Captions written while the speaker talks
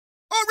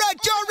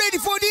Alright, y'all ready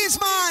for this,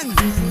 man?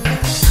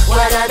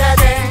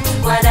 Wa-da-da-dang,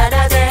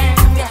 wa-da-da-dang.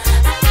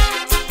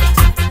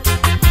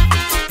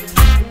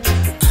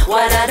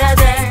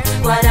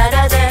 Wa-da-da-dang,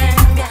 wa-da-da-dang.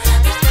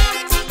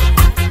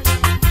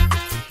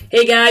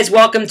 Hey guys,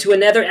 welcome to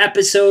another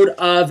episode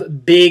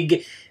of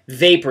Big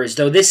Vapors.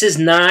 Though this is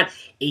not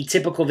a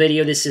typical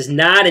video, this is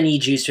not an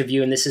eJuice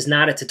review, and this is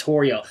not a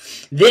tutorial.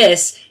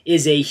 This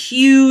is a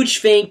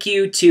huge thank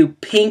you to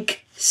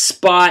Pink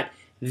Spot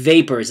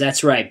Vapors.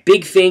 That's right,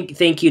 big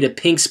thank you to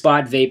Pink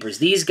Spot Vapors.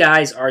 These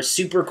guys are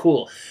super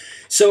cool.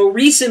 So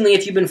recently,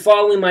 if you've been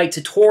following my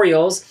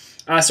tutorials,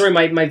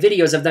 my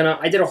videos,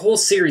 I did a whole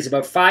series,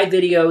 about 5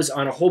 videos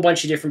on a whole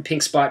bunch of different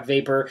Pink Spot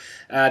Vapors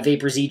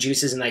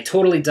eJuices, and I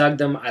totally dug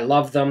them. I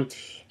love them,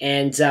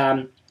 and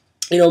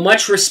you know,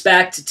 much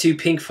respect to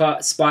Pink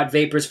Spot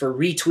Vapors for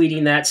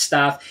retweeting that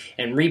stuff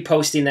and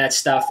reposting that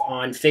stuff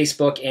on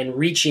Facebook and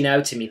reaching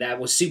out to me. That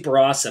was super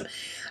awesome.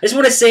 I just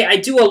want to say I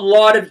do a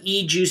lot of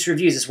eJuice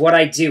reviews. It's what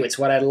I do. It's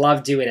what I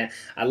love doing.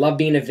 I love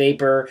being a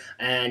vapor,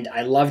 and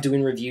I love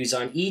doing reviews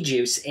on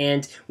eJuice.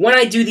 And when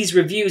I do these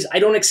reviews, I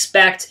don't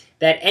expect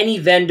that any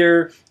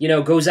vendor, you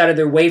know, goes out of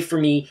their way for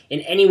me in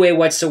any way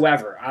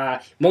whatsoever.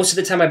 Most of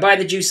the time I buy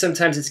the juice,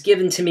 sometimes it's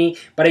given to me,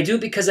 but I do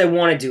it because I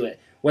want to do it.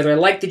 Whether I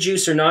like the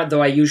juice or not,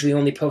 though I usually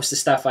only post the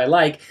stuff I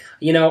like,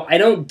 you know, I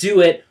don't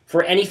do it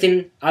for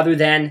anything other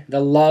than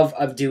the love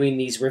of doing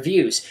these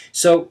reviews.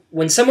 So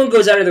when someone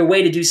goes out of their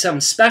way to do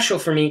something special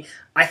for me,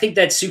 I think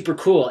that's super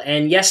cool.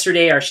 And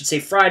yesterday, or I should say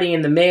Friday,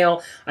 in the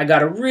mail, I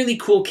got a really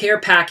cool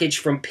care package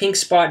from Pink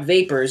Spot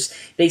Vapors.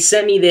 They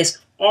sent me this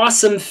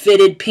awesome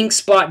fitted Pink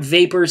Spot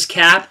Vapors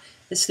cap.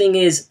 This thing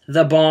is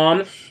the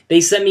bomb.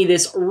 They sent me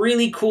this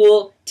really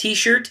cool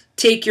t-shirt,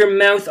 Take Your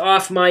Mouth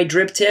Off My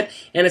Drip Tip,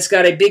 and it's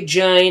got a big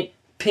giant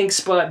Pink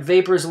Spot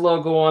Vapors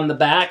logo on the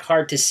back,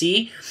 hard to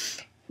see.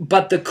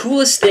 But the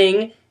coolest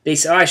thing,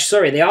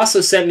 they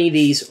also sent me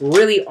these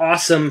really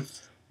awesome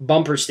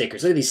bumper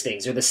stickers. Look at these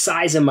things. They're the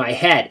size of my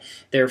head.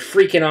 They're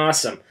freaking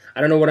awesome.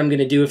 I don't know what I'm going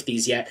to do with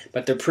these yet,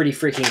 but they're pretty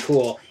freaking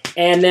cool.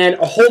 And then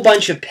a whole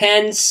bunch of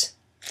pens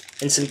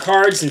and some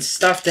cards and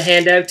stuff to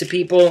hand out to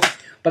people.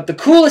 But the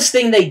coolest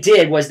thing they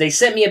did was they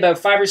sent me about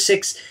 5 or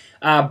 6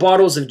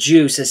 bottles of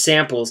juice as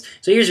samples.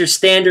 So here's your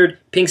standard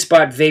Pink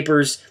Spot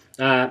Vapors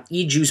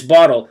eJuice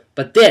bottle.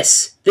 But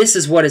this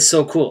is what is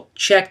so cool.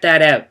 Check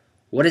that out.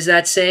 What does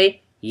that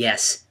say?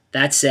 Yes,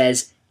 that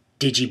says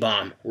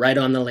Digibomb right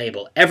on the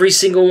label. Every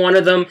single one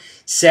of them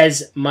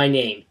says my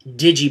name,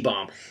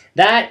 Digibomb.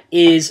 That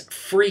is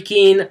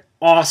freaking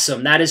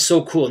awesome. That is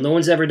so cool. No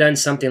one's ever done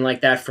something like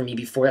that for me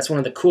before. That's one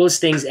of the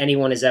coolest things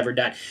anyone has ever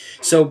done.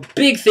 So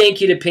big thank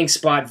you to Pink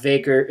Spot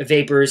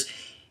Vapors.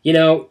 You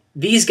know,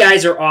 these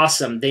guys are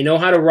awesome. They know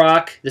how to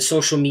rock the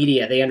social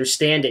media. They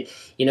understand it.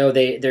 You know,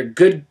 they're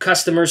good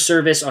customer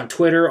service on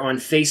Twitter, on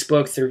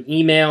Facebook, through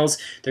emails.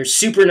 They're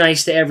super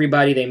nice to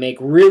everybody. They make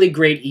really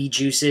great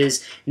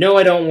eJuices. No,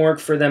 I don't work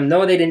for them.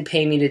 No, they didn't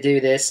pay me to do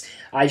this.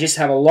 I just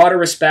have a lot of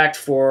respect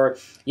for,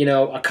 you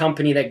know, a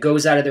company that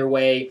goes out of their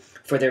way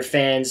for their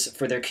fans,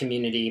 for their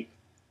community.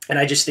 And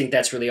I just think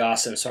that's really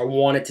awesome. So I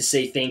wanted to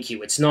say thank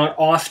you. It's not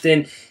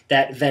often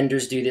that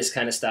vendors do this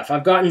kind of stuff.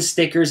 I've gotten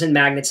stickers and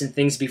magnets and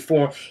things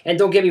before. And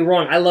don't get me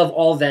wrong, I love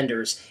all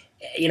vendors.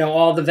 You know,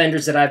 all the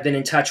vendors that I've been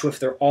in touch with,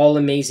 they're all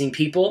amazing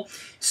people.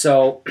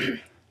 So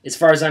as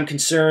far as I'm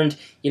concerned,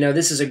 you know,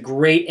 this is a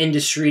great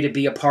industry to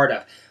be a part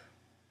of.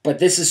 But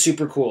this is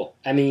super cool.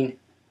 I mean,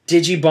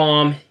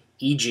 Digibomb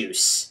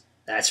eJuice.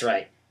 That's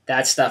right.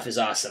 That stuff is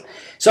awesome.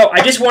 So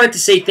I just wanted to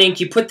say thank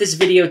you. Put this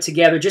video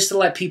together just to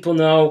let people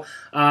know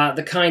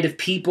the kind of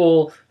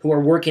people who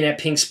are working at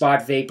Pink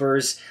Spot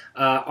Vapors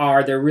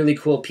are. They're really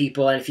cool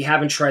people. And if you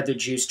haven't tried their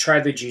juice, try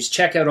their juice.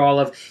 Check out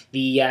all of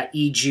the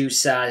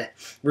eJuice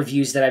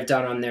reviews that I've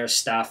done on their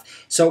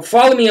stuff. So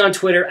follow me on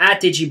Twitter at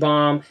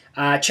Digibomb.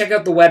 Check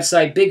out the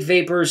website,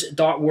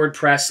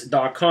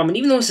 bigvapors.wordpress.com. And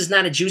even though this is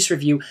not a juice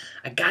review,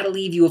 I got to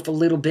leave you with a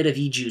little bit of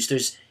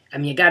eJuice.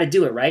 You got to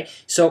do it, right?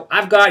 So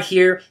I've got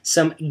here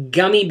some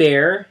Gummy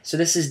Bear. So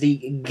this is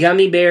the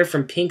Gummy Bear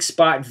from Pink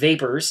Spot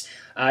Vapors,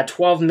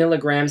 12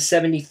 milligrams,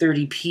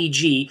 70/30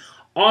 PG.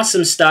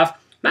 Awesome stuff.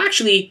 I'm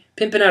actually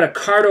pimping out a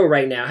Cardo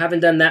right now. Haven't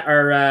done that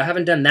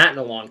in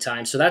a long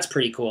time, so that's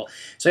pretty cool.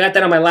 So I got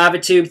that on my lava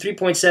tube,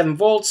 3.7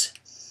 volts.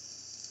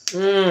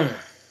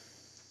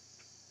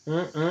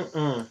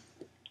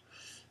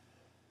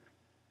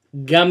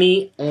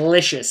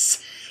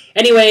 Gummy-licious.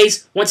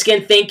 Anyways, once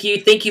again, thank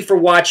you. Thank you for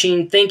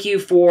watching. Thank you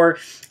for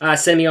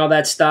sending me all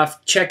that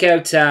stuff. Check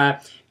out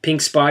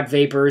Pink Spot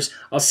Vapors.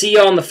 I'll see you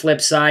on the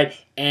flip side.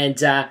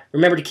 And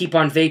remember to keep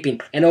on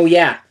vaping. And oh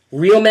yeah,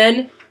 real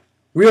men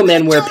wear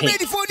pink.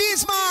 Ready for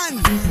this,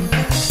 man?